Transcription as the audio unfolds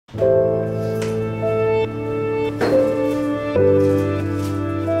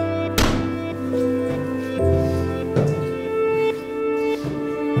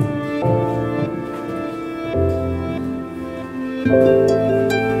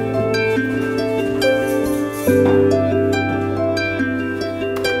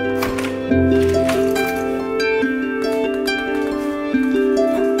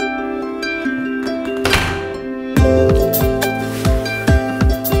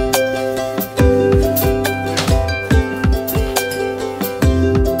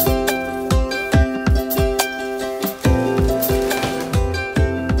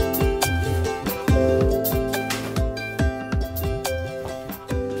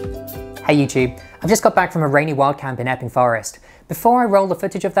Hey YouTube, I've just got back from a rainy wild camp in Epping Forest. Before I roll the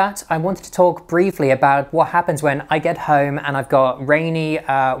footage of that, I wanted to talk briefly about what happens when I get home and I've got rainy,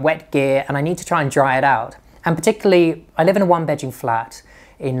 wet gear and I need to try and dry it out. And particularly, I live in a one-bedroom flat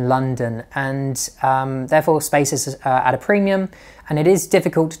in London and therefore space is at a premium and it is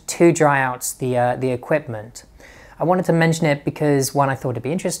difficult to dry out the equipment. I wanted to mention it because one, I thought it'd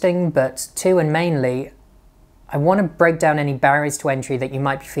be interesting, but two, and mainly, I want to break down any barriers to entry that you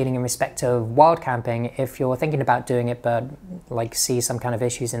might be feeling in respect of wild camping if you're thinking about doing it but see some kind of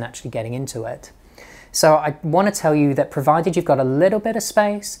issues in actually getting into it. So I want to tell you that provided you've got a little bit of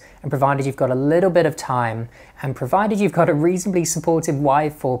space and provided you've got a little bit of time and provided you've got a reasonably supportive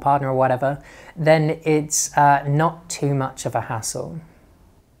wife or partner or whatever, then it's not too much of a hassle.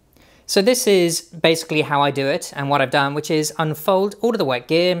 So this is basically how I do it and what I've done, which is unfold all of the wet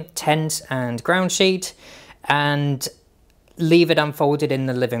gear, tent and ground sheet, and leave it unfolded in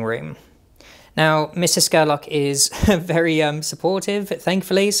the living room. Now, Mrs. Skerlock is very supportive,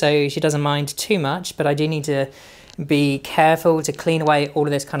 thankfully, so she doesn't mind too much, but I do need to be careful to clean away all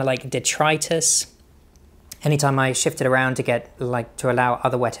of this kind of like detritus anytime I shift it around to get to allow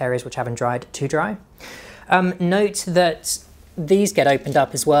other wet areas which haven't dried to dry. Note that these get opened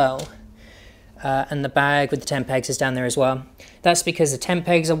up as well. And the bag with the tent pegs is down there as well. That's because the tent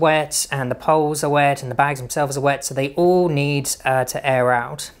pegs are wet and the poles are wet and the bags themselves are wet, so they all need to air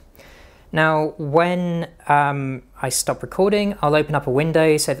out. Now, when I stop recording, I'll open up a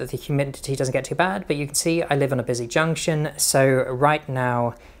window so that the humidity doesn't get too bad, but you can see I live on a busy junction, so right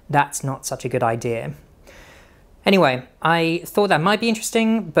now that's not such a good idea. Anyway, I thought that might be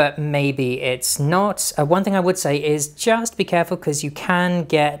interesting, but maybe it's not. One thing I would say is just be careful because you can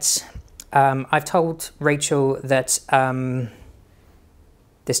get... I've told Rachel that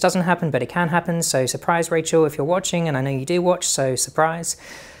this doesn't happen, but it can happen, so surprise Rachel if you're watching, and I know you do watch, so surprise.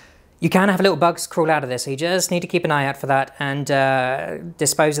 You can have little bugs crawl out of this, so you just need to keep an eye out for that and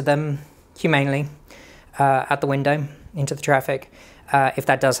dispose of them humanely out the window into the traffic if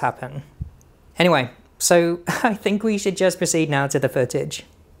that does happen. Anyway, so I think we should just proceed now to the footage.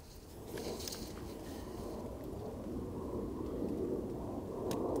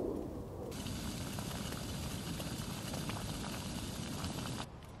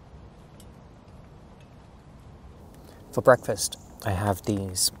 For breakfast, I have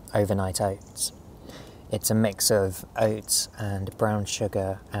these overnight oats. It's a mix of oats and brown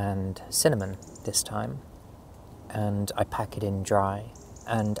sugar and cinnamon this time. And I pack it in dry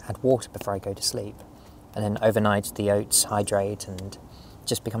and add water before I go to sleep. And then overnight the oats hydrate and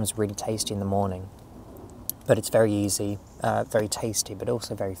just becomes really tasty in the morning. But it's very easy, very tasty, but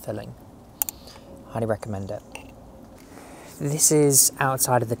also very filling. Highly recommend it. This is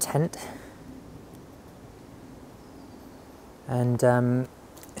outside of the tent. And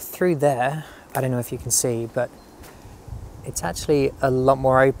through there, I don't know if you can see, but it's actually a lot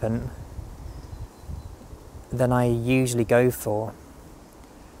more open than I usually go for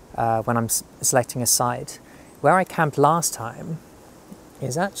when I'm selecting a site. Where I camped last time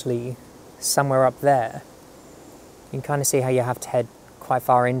is actually somewhere up there. You can kind of see how you have to head quite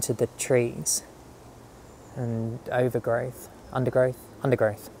far into the trees and undergrowth,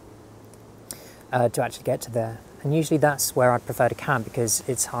 to actually get to there. And usually that's where I'd prefer to camp because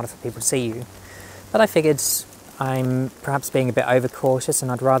it's harder for people to see you. But I figured I'm perhaps being a bit overcautious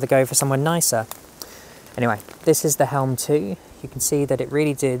and I'd rather go for somewhere nicer. Anyway, this is the helm too. You can see that it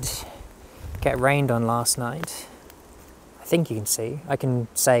really did get rained on last night. I think you can see. I can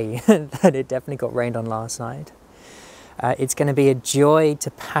say that it definitely got rained on last night. It's going to be a joy to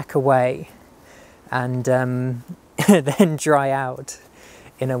pack away and then dry out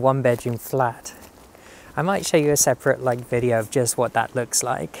in a one-bedroom flat. I might show you a separate video of just what that looks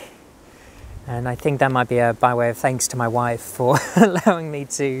like. And I think that might be by way of thanks to my wife for allowing me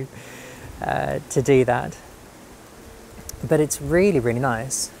to do that. But it's really, really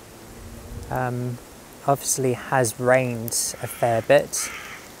nice. Obviously has rained a fair bit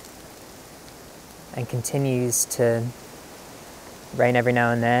and continues to rain every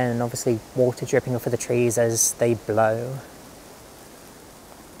now and then, and obviously water dripping off of the trees as they blow.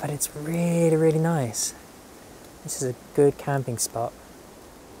 But it's really, really nice. This is a good camping spot.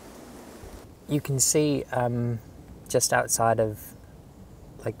 You can see just outside of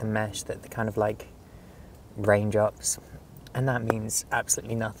the mesh that the kind of raindrops, and that means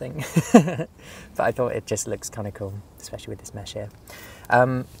absolutely nothing. But I thought it just looks kind of cool, especially with this mesh here.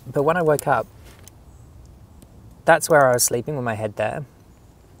 But when I woke up, that's where I was sleeping with my head there.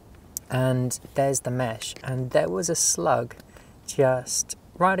 And there's the mesh, and there was a slug just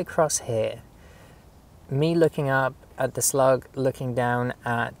right across here. Me looking up at the slug, looking down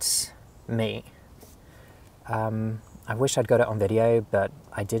at me. I wish I'd got it on video, but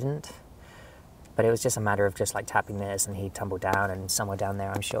I didn't. But it was just a matter of just like tapping this and he tumbled down and somewhere down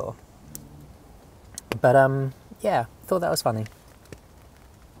there, I'm sure. But yeah, thought that was funny.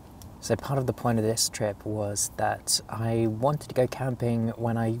 So part of the point of this trip was that I wanted to go camping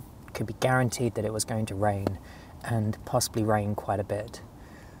when I could be guaranteed that it was going to rain, and possibly rain quite a bit.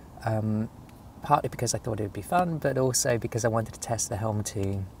 Partly because I thought it would be fun, but also because I wanted to test the Helm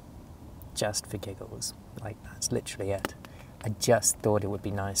 2 just for giggles. Like, that's literally it. I just thought it would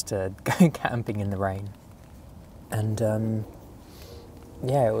be nice to go camping in the rain. And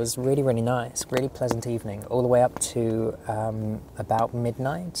yeah, it was really, really nice, really pleasant evening, all the way up to about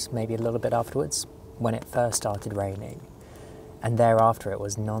midnight, maybe a little bit afterwards, when it first started raining. And thereafter it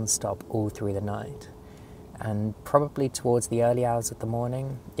was non-stop all through the night. And probably towards the early hours of the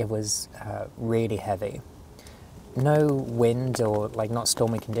morning, it was really heavy. No wind or like not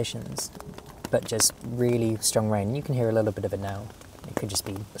stormy conditions, but just really strong rain. You can hear a little bit of it now. It could just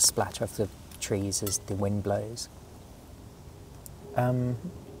be a splatter off the trees as the wind blows. But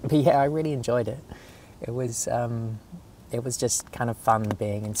yeah, I really enjoyed it. It was just kind of fun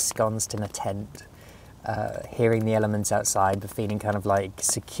being ensconced in a tent, hearing the elements outside, but feeling kind of like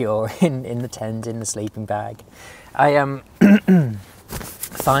secure in the tent, in the sleeping bag. I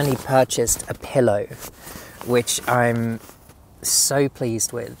finally purchased a pillow, which I'm so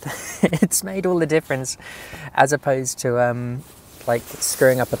pleased with. It's made all the difference, as opposed to like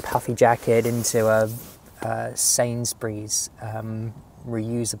screwing up a puffy jacket into a Sainsbury's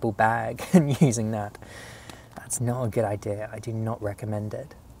reusable bag and using that. That's not a good idea. I do not recommend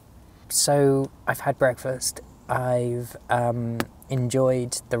it. So I've had breakfast. I've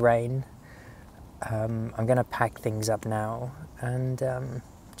enjoyed the rain. I'm going to pack things up now and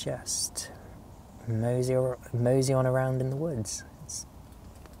just mosey on around in the woods. It's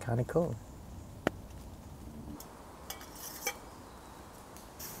kind of cool.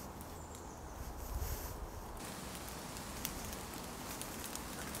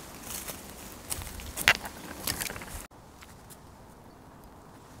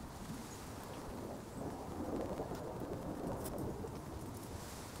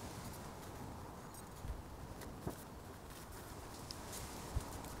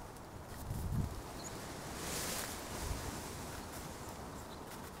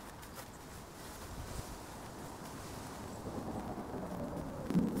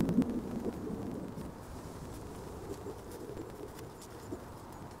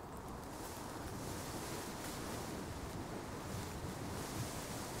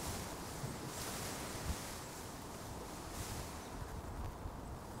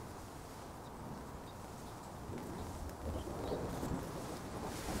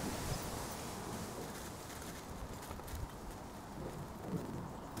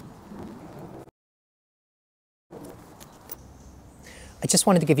 I just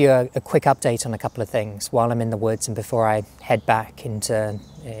wanted to give you a quick update on a couple of things while I'm in the woods and before I head back into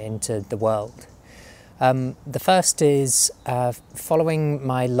the world. The first is following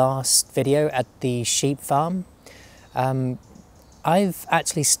my last video at the sheep farm. I've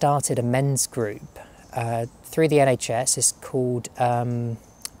actually started a men's group through the NHS. It's called Time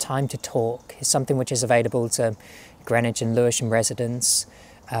to Talk. It's something which is available to Greenwich and Lewisham residents.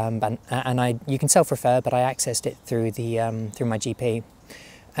 You can self-refer, but I accessed it through my GP,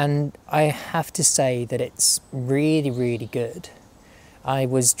 and I have to say that it's really, really good. I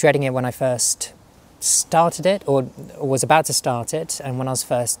was dreading it when I first started it, or was about to start it, and when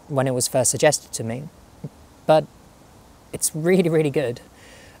it was first suggested to me. But it's really, really good.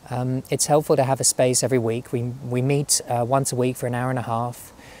 It's helpful to have a space every week. We meet once a week for an hour and a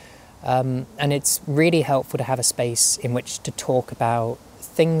half, and it's really helpful to have a space in which to talk about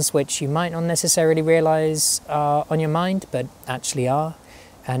things which you might not necessarily realise are on your mind, but actually are.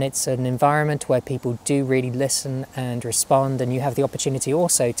 And it's an environment where people do really listen and respond, and you have the opportunity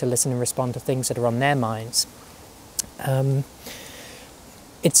also to listen and respond to things that are on their minds.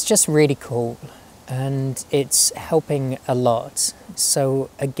 It's just really cool, and it's helping a lot. So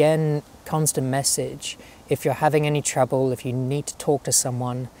again, constant message. If you're having any trouble, if you need to talk to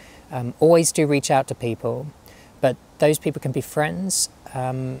someone, always do reach out to people. But those people can be friends,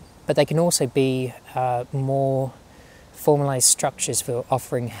 but they can also be more formalised structures for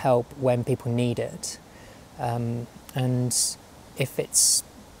offering help when people need it. And if it's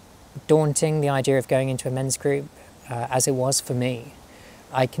daunting, the idea of going into a men's group, as it was for me,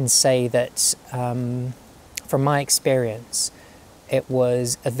 I can say that from my experience, it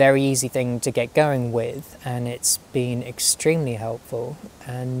was a very easy thing to get going with, and it's been extremely helpful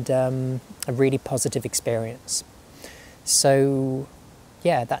and a really positive experience. So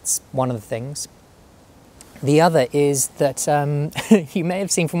yeah, that's one of the things. The other is that you may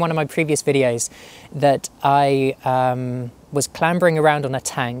have seen from one of my previous videos that I was clambering around on a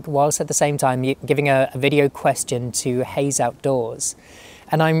tank whilst at the same time giving a video question to Haze Outdoors.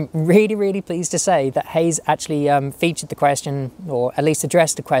 And I'm really, really pleased to say that Haze actually featured the question, or at least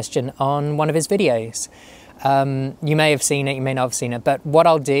addressed the question, on one of his videos. You may have seen it, you may not have seen it, but what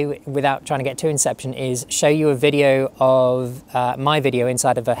I'll do, without trying to get too Inception, is show you a video of my video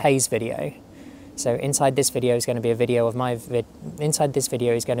inside of a Haze video. So inside this video is going to be a video of inside this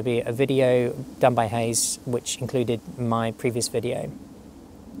video is going to be a video done by Haze, which included my previous video.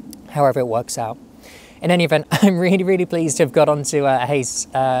 However it works out. In any event, I'm really, really pleased to have got onto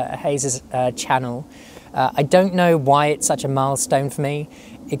Haze's channel. I don't know why it's such a milestone for me,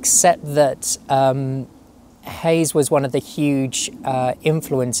 except that Haze was one of the huge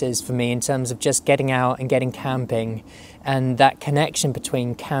influences for me in terms of just getting out and getting camping, and that connection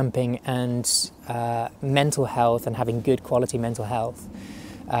between camping and mental health and having good quality mental health,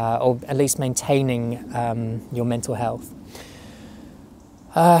 or at least maintaining your mental health.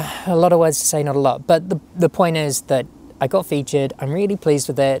 A lot of words to say, not a lot, but the point is that I got featured. I'm really pleased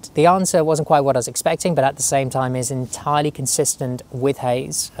with it. The answer wasn't quite what I was expecting, but at the same time is entirely consistent with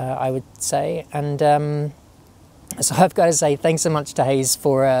Haze, I would say. And so I've got to say thanks so much to Haze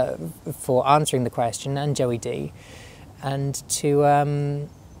for answering the question, and Joey D, and to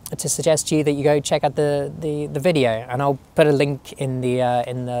suggest to you that you go check out the video, and I'll put a link in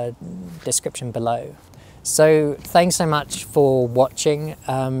the description below. So thanks so much for watching.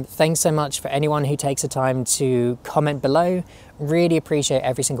 Thanks so much for anyone who takes the time to comment below. Really appreciate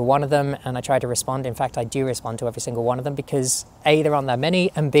every single one of them, and I try to respond. In fact, I do respond to every single one of them because A, there aren't that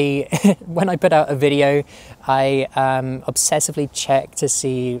many, and B, when I put out a video, I obsessively check to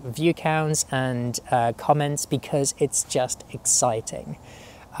see view counts and comments because it's just exciting.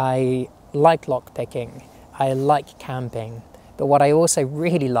 I like lockpicking, I like camping, but what I also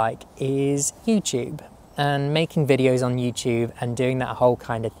really like is YouTube and making videos on YouTube and doing that whole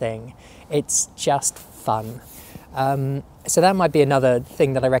kind of thing. It's just fun. So that might be another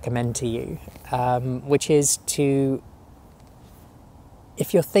thing that I recommend to you, which is to,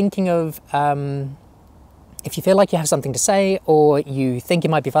 if you're thinking of, if you feel like you have something to say or you think it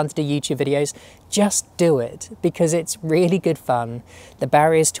might be fun to do YouTube videos, just do it because it's really good fun. The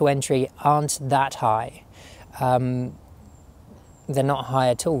barriers to entry aren't that high. They're not high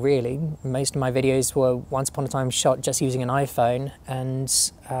at all, really. Most of my videos were once upon a time shot just using an iPhone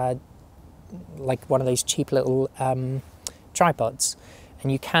and like one of those cheap little tripods.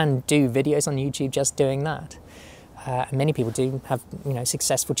 And you can do videos on YouTube just doing that. And many people do have, you know,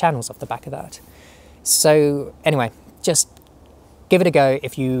 successful channels off the back of that. So anyway, just give it a go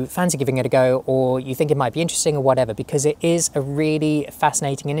if you fancy giving it a go, or you think it might be interesting or whatever, because it is a really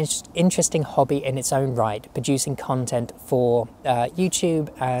fascinating and interesting hobby in its own right, producing content for YouTube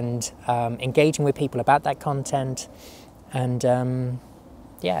and engaging with people about that content. And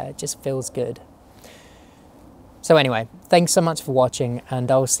yeah, it just feels good. So anyway, thanks so much for watching, and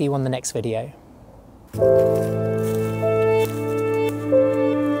I'll see you on the next video.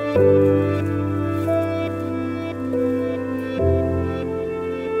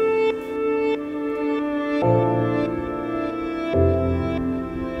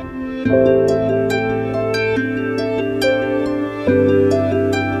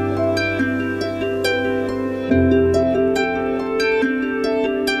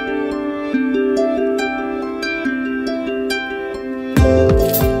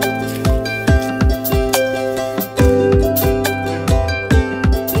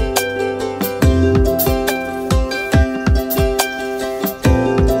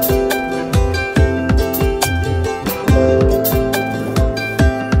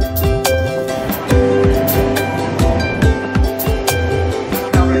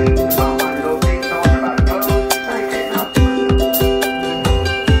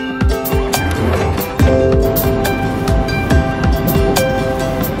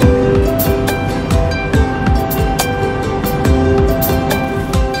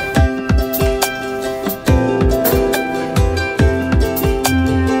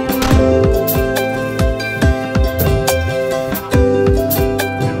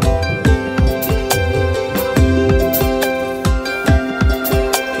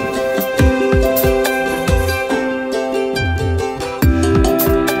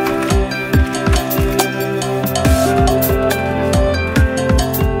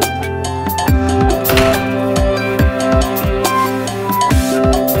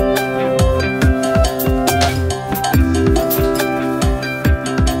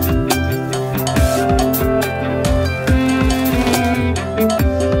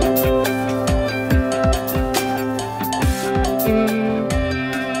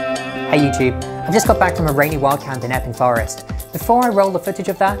 YouTube. I've just got back from a rainy wild camp in Epping Forest. Before I roll the footage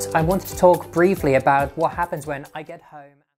of that, I wanted to talk briefly about what happens when I get home.